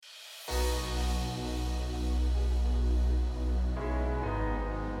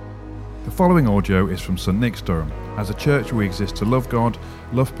following audio is from St Nick's, Durham. As a church, we exist to love God,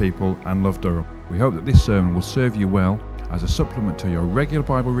 love people, and love Durham. We hope that this sermon will serve you well as a supplement to your regular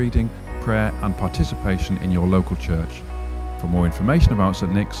Bible reading, prayer, and participation in your local church. For more information about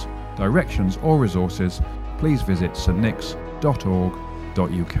St Nick's, directions or resources, please visit stnicks.org.uk.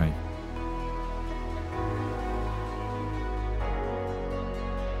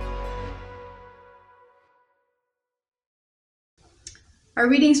 Our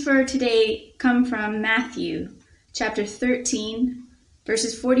readings for today come from Matthew chapter 13,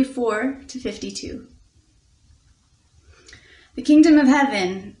 verses 44 to 52. The kingdom of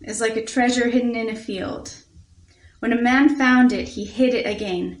heaven is like a treasure hidden in a field. When a man found it, he hid it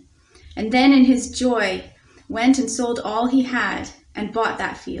again, and then in his joy went and sold all he had and bought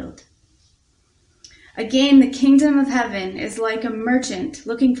that field. Again, the kingdom of heaven is like a merchant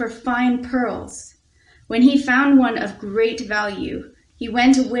looking for fine pearls. When he found one of great value, he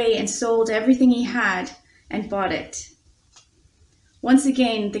went away and sold everything he had and bought it. Once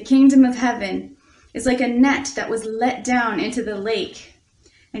again, the kingdom of heaven is like a net that was let down into the lake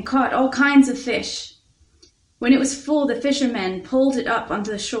and caught all kinds of fish. When it was full, the fishermen pulled it up onto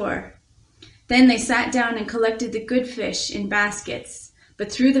the shore. Then they sat down and collected the good fish in baskets,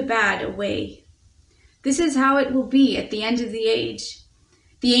 but threw the bad away. This is how it will be at the end of the age.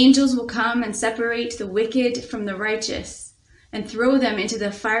 The angels will come and separate the wicked from the righteous, and throw them into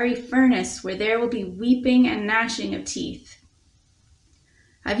the fiery furnace where there will be weeping and gnashing of teeth.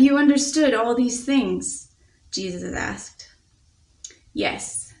 Have you understood all these things? Jesus asked.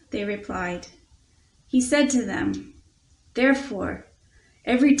 Yes, they replied. He said to them, Therefore,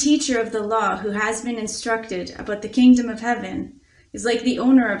 every teacher of the law who has been instructed about the kingdom of heaven is like the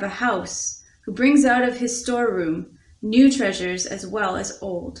owner of a house who brings out of his storeroom new treasures as well as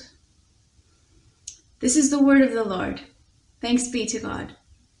old. This is the word of the Lord. Thanks be to God.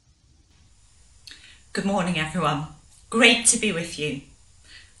 Good morning, everyone. Great to be with you.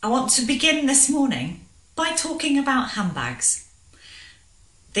 I want to begin this morning by talking about handbags.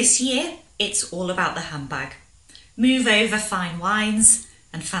 This year, it's all about the handbag. Move over fine wines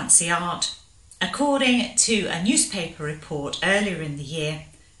and fancy art. According to a newspaper report earlier in the year,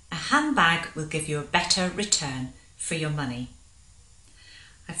 a handbag will give you a better return for your money.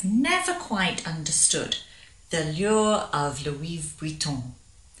 I've never quite understood the lure of Louis Vuitton,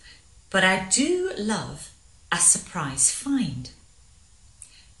 but I do love a surprise find.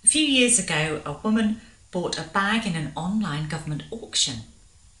 A few years ago, a woman bought a bag in an online government auction.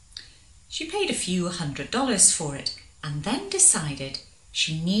 She paid a few $100s for it and then decided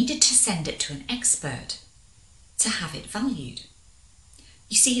she needed to send it to an expert to have it valued.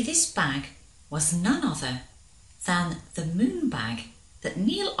 You see, this bag was none other than the moon bag that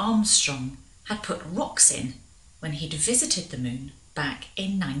Neil Armstrong had put rocks in when he'd visited the moon back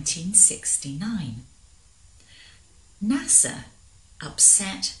in 1969. NASA,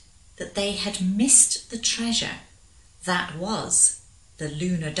 upset that they had missed the treasure that was the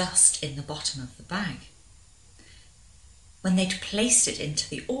lunar dust in the bottom of the bag, when they'd placed it into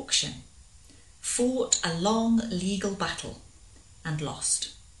the auction, fought a long legal battle and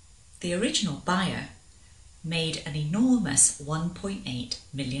lost. The original buyer made an enormous $1.8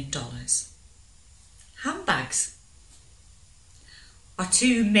 million. Handbags are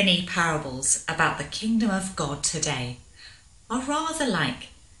two mini parables about the kingdom of God today, are rather like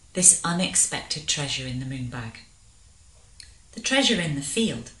this unexpected treasure in the moon bag. The treasure in the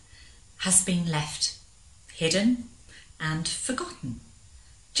field has been left hidden and forgotten,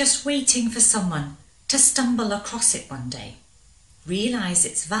 just waiting for someone to stumble across it one day, realise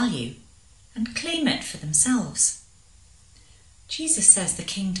its value and claim it for themselves. Jesus says the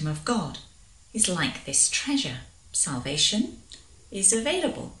kingdom of God is like this treasure. Salvation is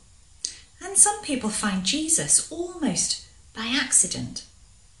available. And some people find Jesus almost by accident.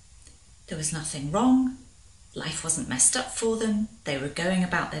 There was nothing wrong. Life wasn't messed up for them. They were going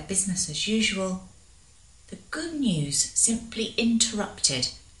about their business as usual. The good news simply interrupted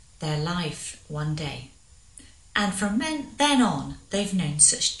their life one day. And from then on, they've known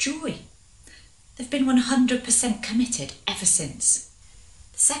such joy. They've been 100% committed ever since.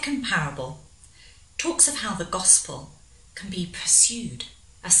 The second parable talks of how the gospel can be pursued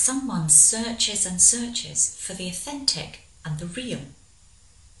as someone searches and searches for the authentic and the real.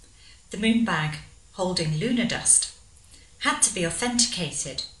 The moon bag holding lunar dust had to be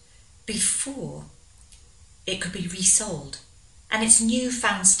authenticated before it could be resold, and its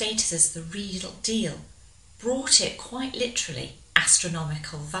newfound status as the real deal brought it quite literally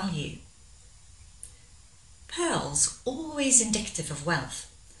astronomical value. Pearls, always indicative of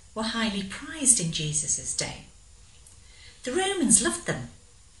wealth, were highly prized in Jesus' day. The Romans loved them.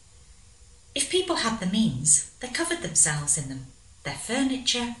 If people had the means, they covered themselves in them, their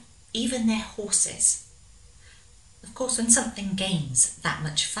furniture, even their horses. Of course, when something gains that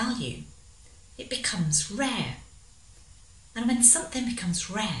much value, it becomes rare. And when something becomes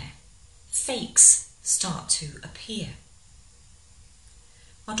rare, fakes start to appear.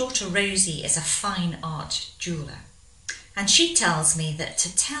 Our daughter Rosie is a fine art jeweller, and she tells me that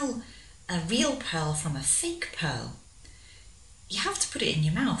to tell a real pearl from a fake pearl, you have to put it in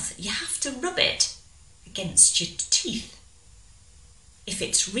your mouth. You have to rub it against your teeth. If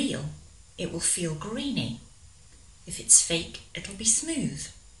it's real, it will feel grainy. If it's fake, it'll be smooth.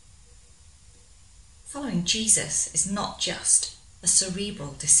 Following Jesus is not just a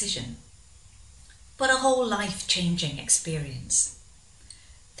cerebral decision, but a whole life-changing experience.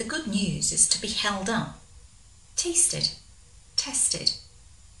 The good news is to be held up, tasted, tested.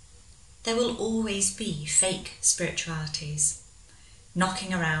 There will always be fake spiritualities,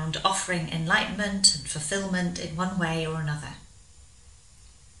 knocking around, offering enlightenment and fulfillment in one way or another.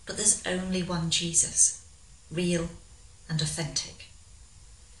 But there's only one Jesus, real and authentic.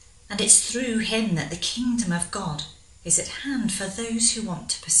 And it's through him that the kingdom of God is at hand for those who want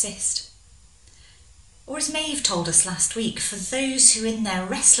to persist. Or as Maeve told us last week, for those who in their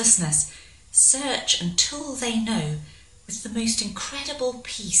restlessness search until they know with the most incredible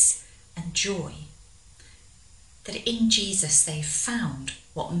peace and joy that in Jesus they've found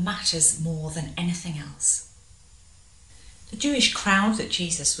what matters more than anything else. The Jewish crowd that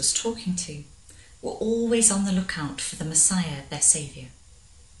Jesus was talking to were always on the lookout for the Messiah, their Saviour.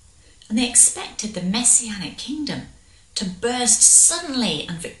 And they expected the Messianic kingdom to burst suddenly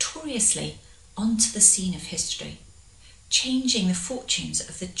and victoriously onto the scene of history, changing the fortunes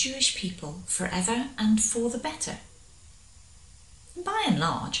of the Jewish people forever and for the better. And by and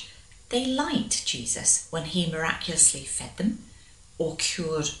large, they liked Jesus when he miraculously fed them or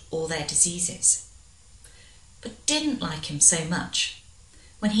cured all their diseases, but didn't like him so much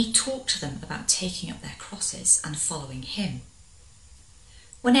when he talked to them about taking up their crosses and following him.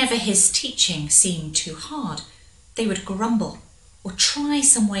 Whenever his teaching seemed too hard, they would grumble or try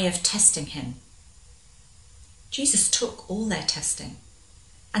some way of testing him. Jesus took all their testing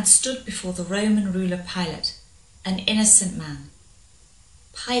and stood before the Roman ruler Pilate, an innocent man.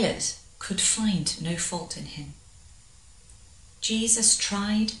 Pilate could find no fault in him. Jesus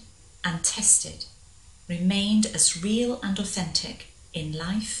tried and tested, remained as real and authentic in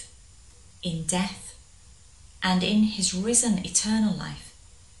life, in death, and in his risen eternal life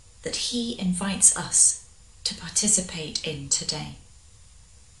that he invites us to participate in today.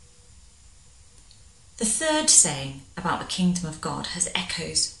 The third saying about the kingdom of God has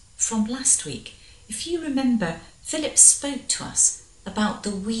echoes from last week. If you remember, Philip spoke to us about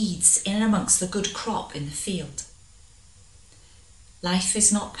the weeds in and amongst the good crop in the field. Life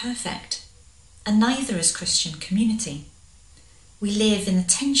is not perfect, and neither is Christian community. We live in the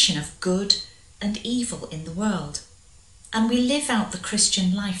tension of good and evil in the world, and we live out the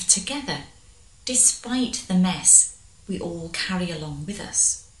Christian life together, despite the mess we all carry along with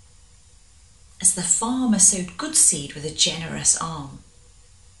us. As the farmer sowed good seed with a generous arm,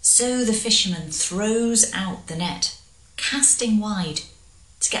 so the fisherman throws out the net, casting wide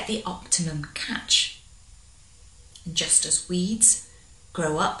to get the optimum catch. And just as weeds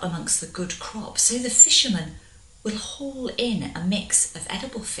grow up amongst the good crop, so the fisherman will haul in a mix of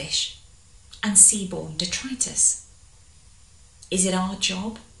edible fish and seaborne detritus. Is it our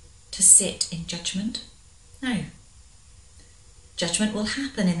job to sit in judgment? No. Judgment will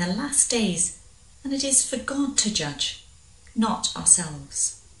happen in the last days, and it is for God to judge, not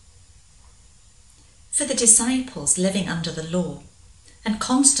ourselves. For the disciples living under the law and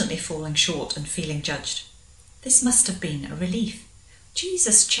constantly falling short and feeling judged, this must have been a relief.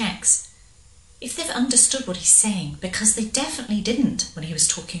 Jesus checks if they've understood what he's saying, because they definitely didn't when he was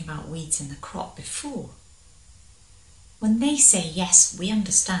talking about weeds in the crop before. When they say, yes, we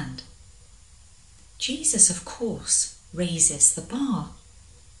understand, Jesus, of course, raises the bar.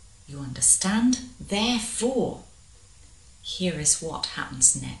 You understand? Therefore, here is what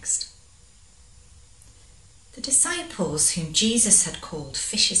happens next. The disciples whom Jesus had called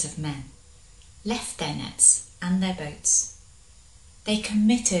fishers of men left their nets and their boats. They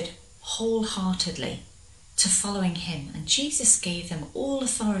committed wholeheartedly to following him, and Jesus gave them all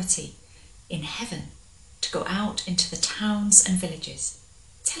authority in heaven to go out into the towns and villages,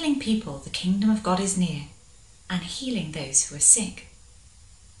 telling people the kingdom of God is near and healing those who are sick.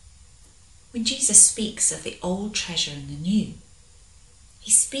 When Jesus speaks of the old treasure and the new,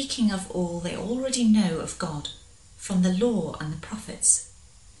 he's speaking of all they already know of God from the law and the prophets,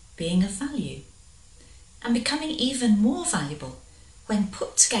 being of value, and becoming even more valuable when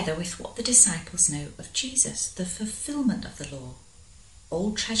put together with what the disciples know of Jesus, the fulfilment of the law,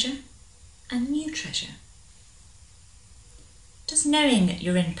 old treasure and new treasure. Does knowing that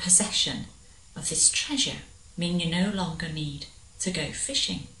you're in possession of this treasure mean you no longer need to go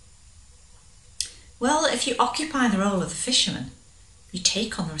fishing? Well, if you occupy the role of the fisherman, you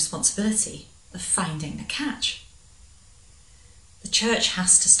take on the responsibility of finding the catch. The church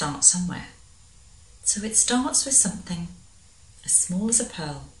has to start somewhere, so it starts with something as small as a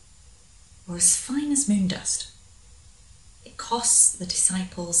pearl or as fine as moon dust. It costs the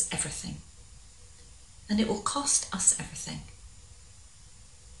disciples everything, and it will cost us everything.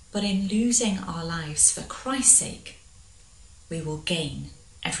 But in losing our lives for Christ's sake, we will gain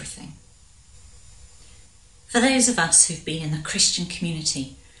everything. For those of us who've been in the Christian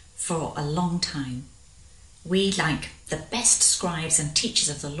community for a long time, we, like the best scribes and teachers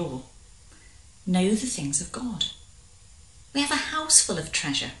of the law, know the things of God. We have a house full of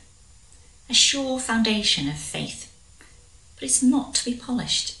treasure, a sure foundation of faith, but it's not to be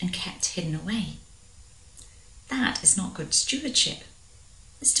polished and kept hidden away. That is not good stewardship.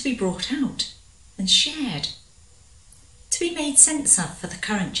 It's to be brought out and shared, to be made sense of for the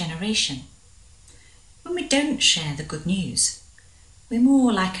current generation. When we don't share the good news, we're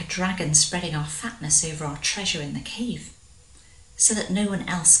more like a dragon spreading our fatness over our treasure in the cave, so that no one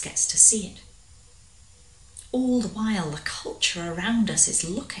else gets to see it. All the while, the culture around us is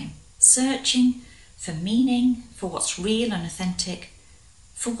looking, searching for meaning, for what's real and authentic,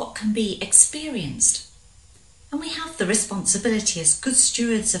 for what can be experienced. And we have the responsibility as good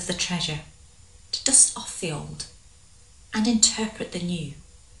stewards of the treasure to dust off the old and interpret the new,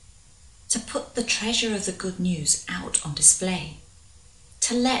 to put the treasure of the good news out on display,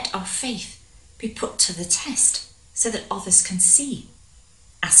 to let our faith be put to the test so that others can see,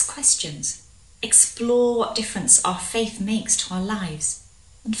 ask questions, explore what difference our faith makes to our lives,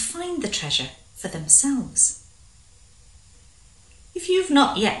 and find the treasure for themselves. If you've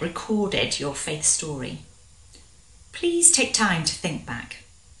not yet recorded your faith story, please take time to think back,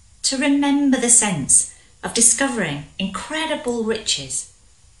 to remember the sense of discovering incredible riches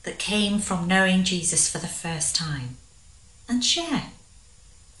that came from knowing Jesus for the first time, and share,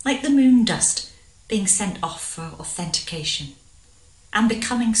 like the moon dust being sent off for authentication and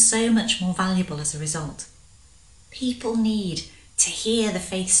becoming so much more valuable as a result. People need to hear the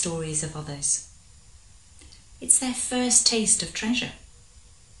faith stories of others. It's their first taste of treasure.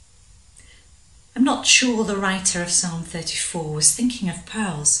 I'm not sure the writer of Psalm 34 was thinking of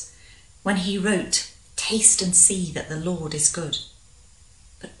pearls when he wrote, "Taste and see that the Lord is good."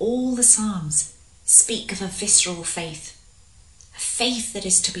 But all the Psalms speak of a visceral faith, a faith that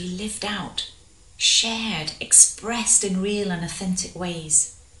is to be lived out, shared, expressed in real and authentic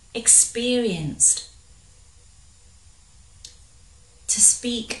ways, experienced. To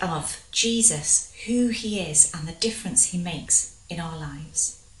speak of Jesus, who he is, and the difference he makes in our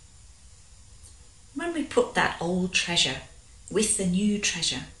lives. When we put that old treasure with the new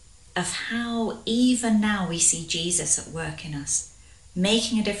treasure of how even now we see Jesus at work in us,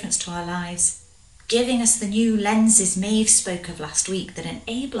 making a difference to our lives, giving us the new lenses Maeve spoke of last week that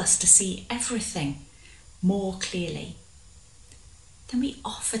enable us to see everything more clearly, then we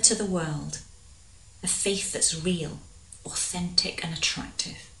offer to the world a faith that's real, authentic and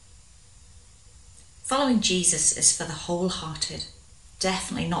attractive. Following Jesus is for the wholehearted,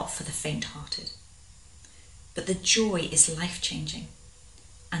 definitely not for the faint-hearted. But the joy is life-changing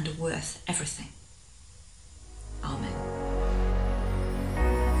and worth everything. Amen.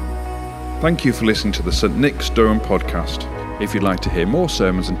 Thank you for listening to the St Nick's Durham podcast. If you'd like to hear more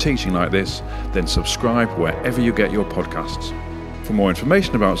sermons and teaching like this, then subscribe wherever you get your podcasts. For more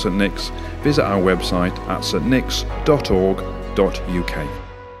information about St Nick's, visit our website at stnicks.org.uk.